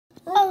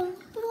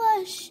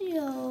bless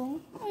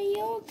you. Are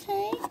you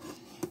okay?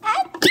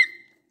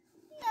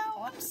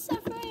 No, I'm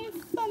suffering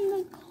from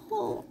the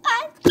cold.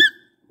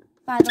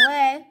 By the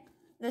way,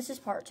 this is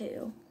part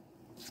 2.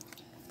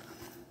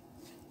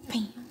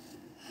 Bam.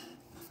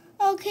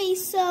 Okay,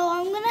 so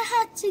I'm gonna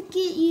have to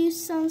get you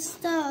some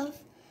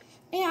stuff.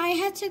 And I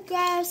had to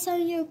grab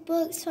some of your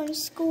books from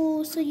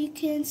school so you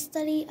can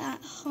study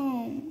at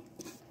home.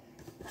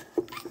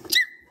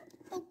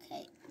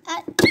 Okay.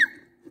 I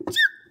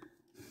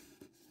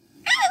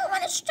don't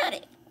want to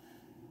study.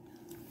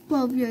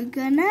 Well, you're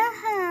gonna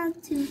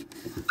have to.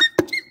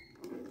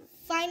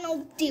 Fine,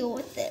 I'll deal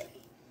with it.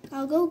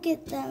 I'll go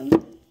get them.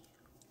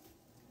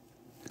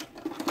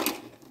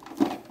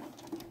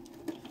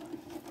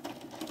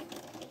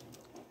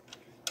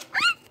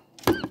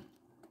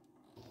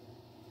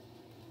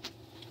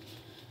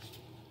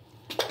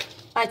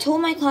 I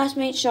told my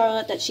classmate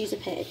Charlotte that she's a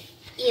pig.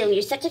 Ew,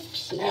 you're such a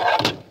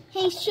pig.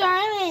 Hey,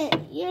 Charlotte,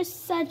 you're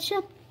such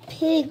a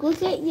pig.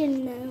 Look at your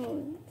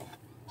nose.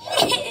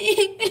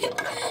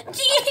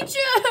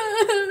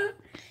 Teacher!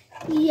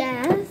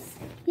 Yes?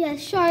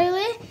 Yes,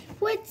 Charlotte?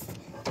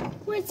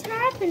 What's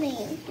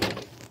happening?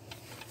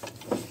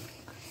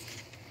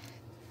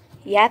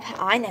 Yep,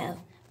 I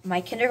know.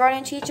 My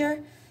kindergarten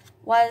teacher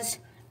was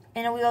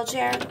in a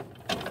wheelchair.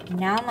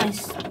 Now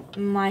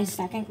my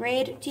second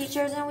grade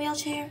teacher is in a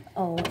wheelchair.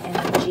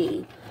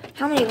 OMG.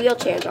 How many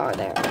wheelchairs are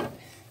there?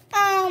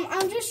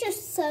 I'm just your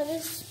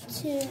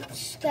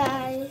substitute,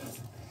 guys.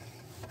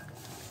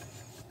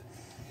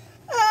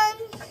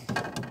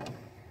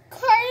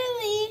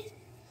 Carly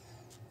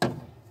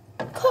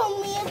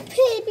called me a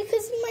pig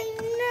because of my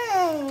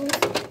nose.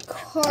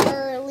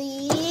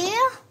 Carly,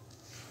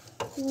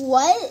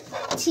 what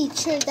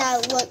teacher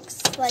that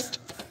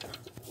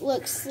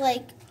looks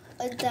like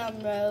a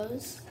dumb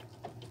rose?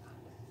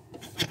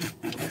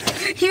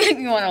 You make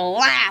me want to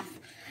laugh,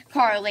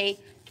 Carly.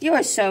 You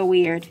are so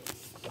weird.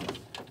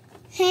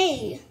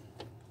 Hey.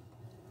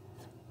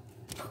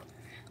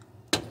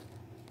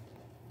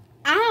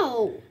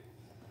 Ow.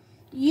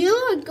 You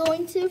are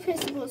going to the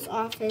principal's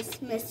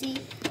office, Missy.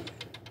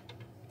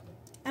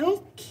 I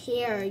don't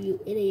care,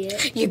 you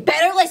idiot. You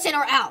better listen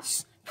or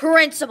else.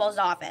 Principal's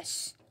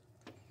office.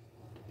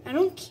 I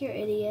don't care,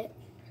 idiot.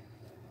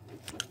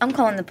 I'm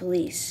calling the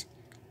police.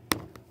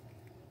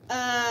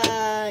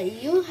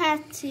 You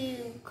have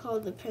to call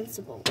the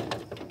principal.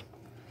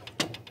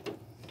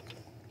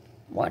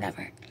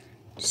 Whatever.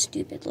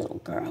 Stupid little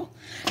girl.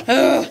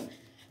 Ugh.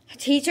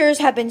 Teachers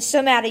have been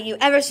so mad at you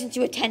ever since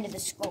you attended the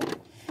school.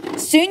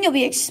 Soon you'll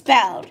be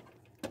expelled.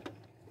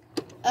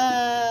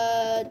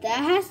 That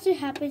has to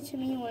happen to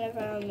me whenever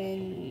I'm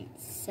in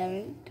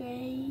 7th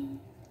grade.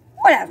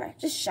 Whatever.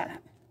 Just shut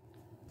up.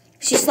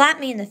 She slapped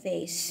me in the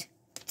face.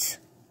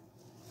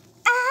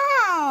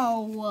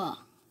 Ow!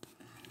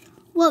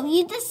 Well,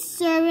 you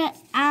deserve it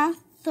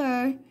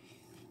after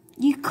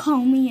you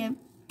call me a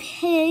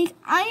pig.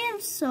 I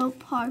am so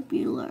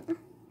popular.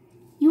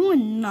 You are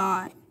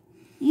not.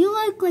 You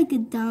look like a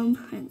dumb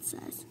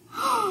princess.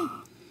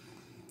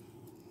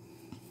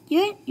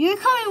 You're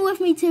coming with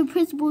me to the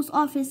principal's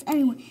office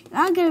anyway, and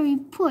I'm gonna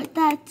report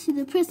that to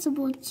the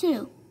principal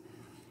too.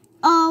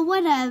 Oh,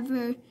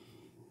 whatever,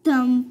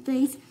 dumb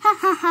face. Ha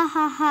ha ha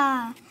ha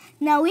ha.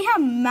 Now we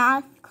have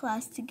math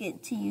class to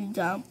get to, you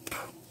dumb.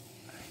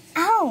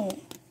 Ow.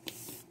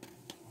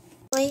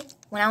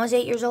 When I was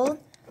 8 years old,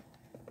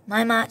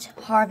 my Matt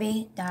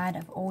Harvey died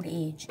of old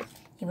age.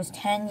 He was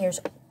 10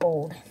 years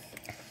old.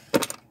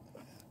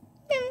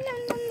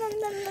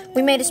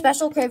 We made a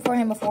special crib for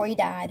him before he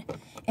died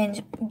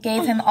and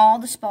gave him all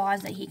the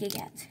spas that he could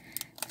get.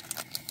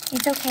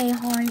 It's okay,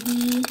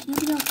 Harvey. You'll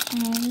be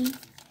okay.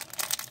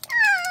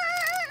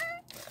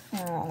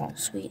 Oh,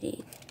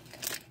 sweetie.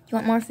 You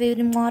want more food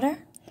and water?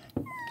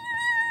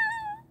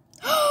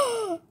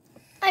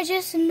 I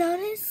just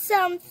noticed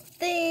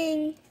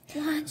something.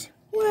 What?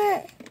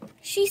 What?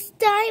 She's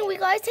dying. We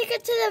gotta take her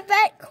to the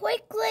vet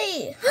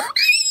quickly.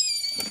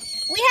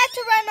 We have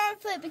to run on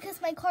foot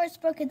because my car's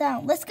broken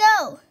down. Let's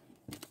go.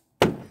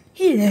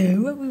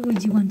 Hello, what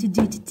would you want to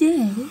do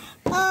today?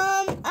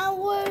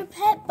 Our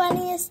pet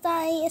bunny is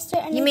dying. Is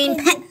there anything? You mean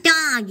pet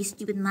dog, you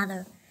stupid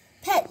mother.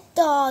 Pet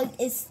dog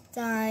is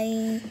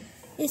dying.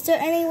 Is there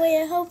any way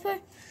to help her?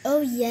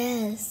 Oh,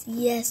 yes.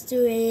 Yes,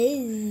 there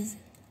is.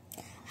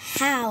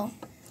 How?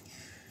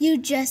 You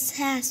just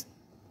have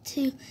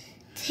to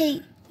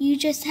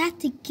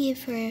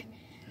give her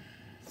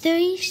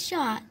 3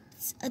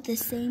 shots of the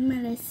same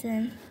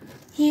medicine.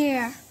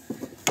 Here,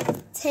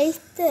 take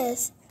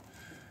this.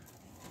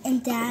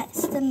 And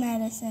that's the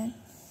medicine.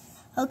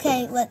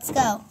 Okay, let's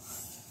go.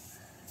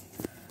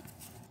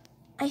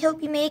 I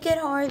hope you make it,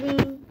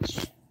 Harvey.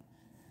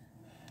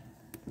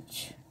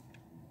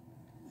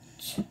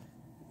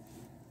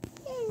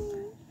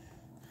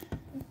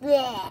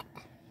 Yeah.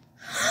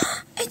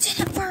 It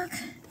didn't work.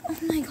 Oh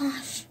my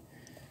gosh.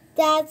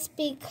 That's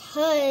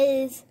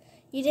because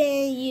you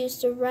didn't use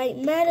the right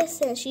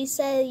medicine. She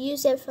said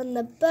use it from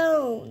the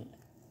bone.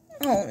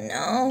 Oh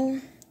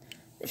no.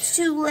 It's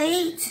too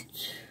late.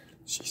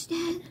 She's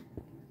dead.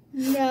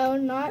 No,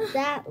 not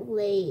that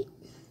late.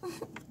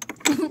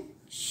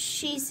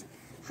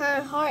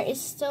 Her heart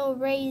is still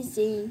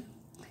raising.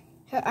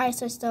 Her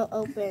eyes are still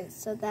open,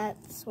 so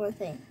that's one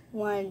thing.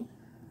 1,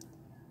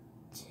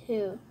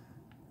 2,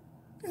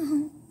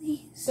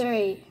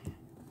 3.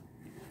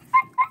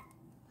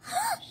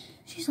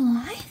 She's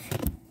alive?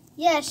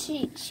 Yeah,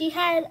 she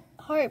had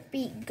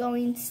heartbeat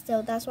going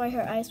still. That's why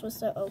her eyes were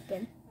still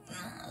open.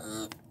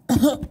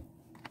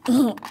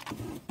 The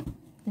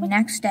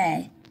next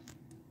day,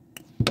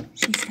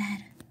 she's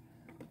dead.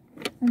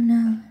 Oh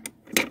no.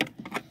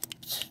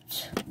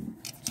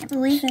 Can't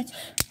believe it.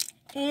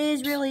 It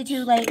is really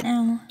too late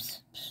now.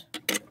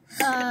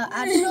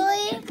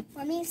 Actually,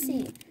 let me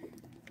see.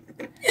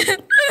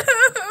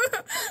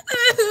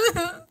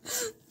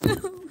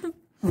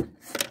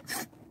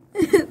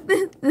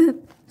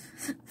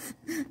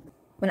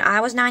 When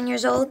I was 9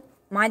 years old,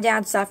 my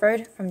dad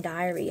suffered from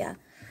diarrhea.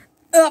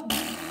 Are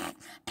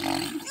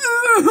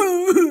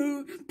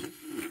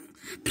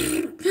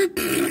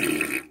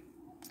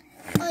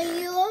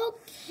you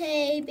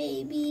okay,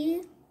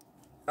 baby?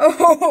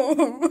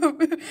 Oh,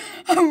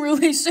 I'm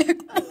really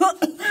sick.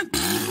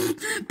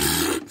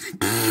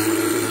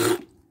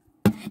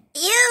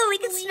 Ew, we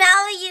can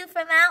smell you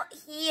from out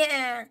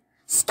here.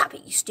 Stop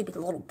it, you stupid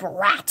little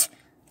brat.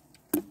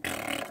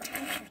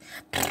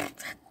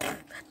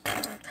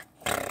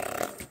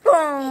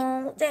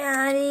 Oh,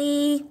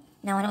 Daddy.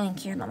 Now I don't even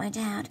care about my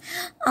dad.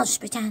 I'll just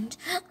pretend.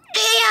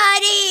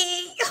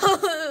 Daddy!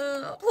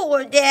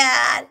 Poor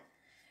Dad.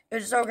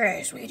 It's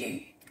okay,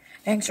 sweetie.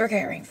 Thanks for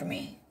caring for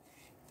me.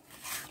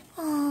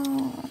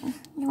 Oh,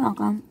 you're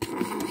welcome.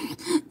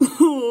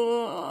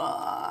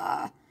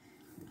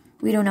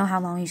 We don't know how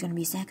long he's going to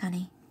be sick,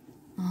 honey.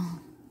 Oh.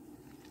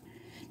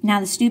 Now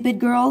the stupid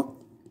girl,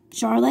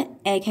 Charlotte,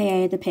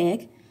 a.k.a. the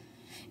pig,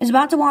 is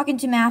about to walk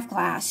into math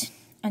class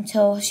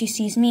until she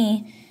sees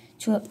me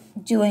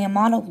doing a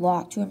model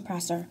block to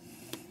impress her.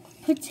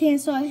 Puts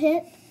hands on her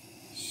hip,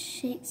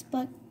 shakes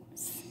butt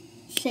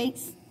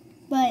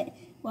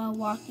while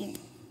walking.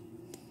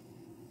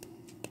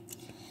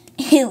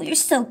 Ew, you're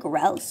so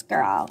gross,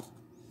 girl.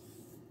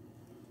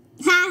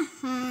 Ha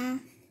ha.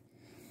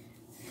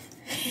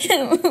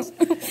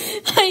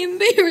 I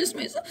embarrassed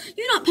myself.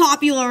 You're not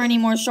popular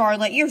anymore,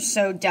 Charlotte. You're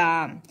so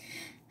dumb.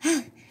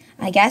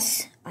 I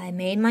guess I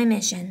made my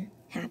mission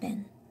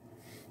happen.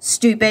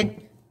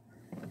 Stupid.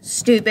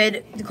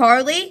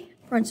 Carly,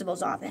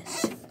 principal's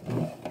office.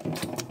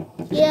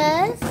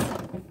 Yes?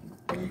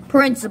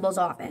 Principal's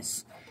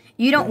office.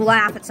 You don't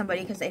laugh at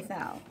somebody because they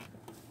fell.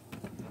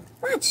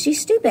 What?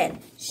 She's stupid.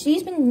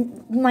 She's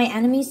been my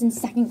enemy since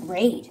 2nd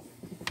grade.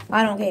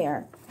 I don't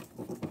care.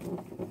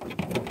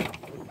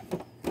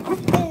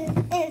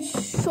 And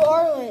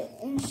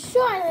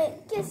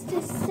Charlotte gets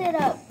to sit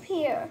up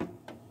here.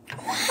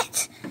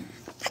 What?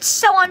 That's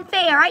so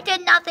unfair. I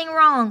did nothing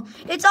wrong.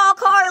 It's all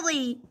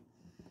Carly.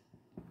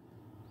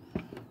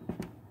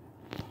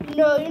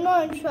 No, you're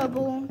not in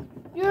trouble.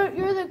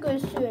 You're the good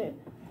student.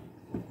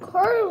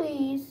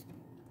 Carly's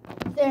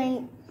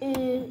thing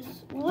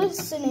is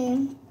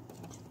listening,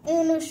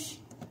 and if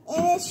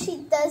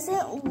she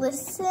doesn't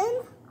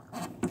listen,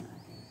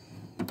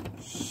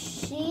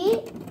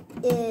 she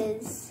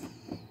is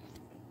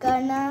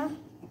gonna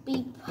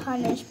be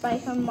punished by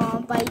her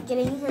mom by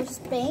getting her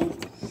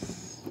spanked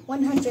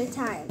 100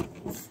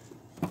 times.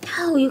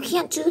 No, you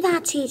can't do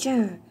that,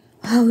 teacher.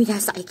 Oh,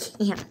 yes, I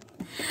can.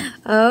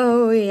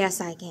 Oh,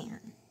 yes, I can.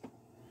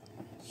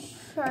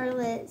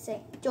 Charlotte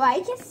saying, do I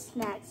get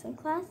snacks in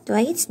class? Do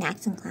I eat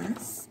snacks in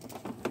class?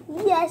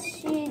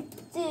 Yes, you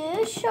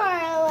do,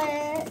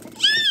 Charlotte.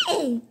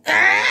 Yay!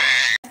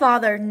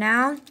 Father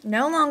now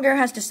no longer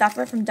has to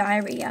suffer from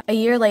diarrhea. A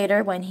year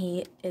later, when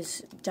he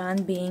is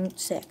done being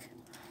sick.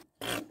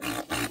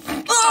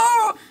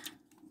 Oh!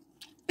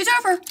 It's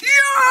over!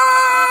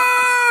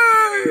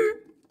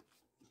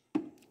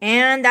 Yay!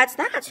 And that's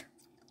that.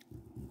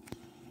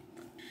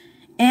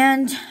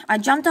 And I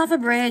jumped off a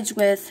bridge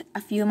with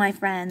a few of my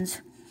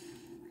friends,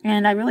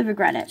 and I really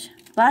regret it.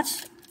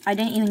 But I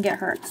didn't even get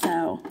hurt,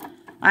 so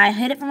I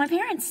hid it from my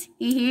parents.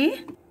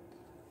 Hee.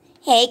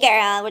 Hey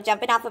girl, we're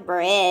jumping off a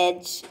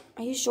bridge.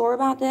 Are you sure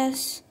about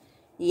this?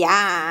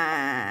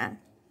 Yeah.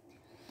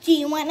 Do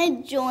you want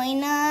to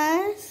join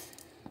us?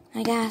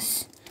 I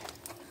guess.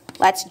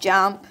 Let's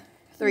jump.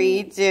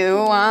 3, 2,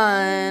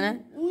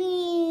 1.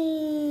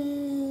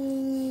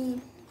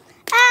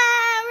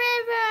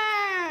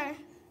 River!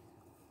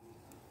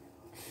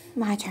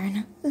 My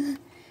turn. 3,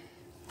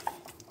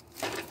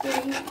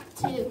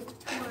 2,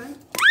 1.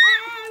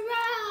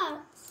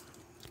 Rocks!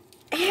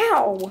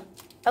 Ow!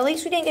 At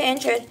least we didn't get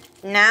injured.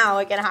 Now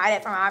we can hide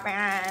it from our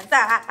parents.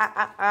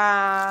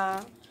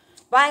 Bye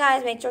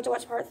guys, make sure to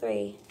watch part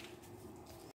 3.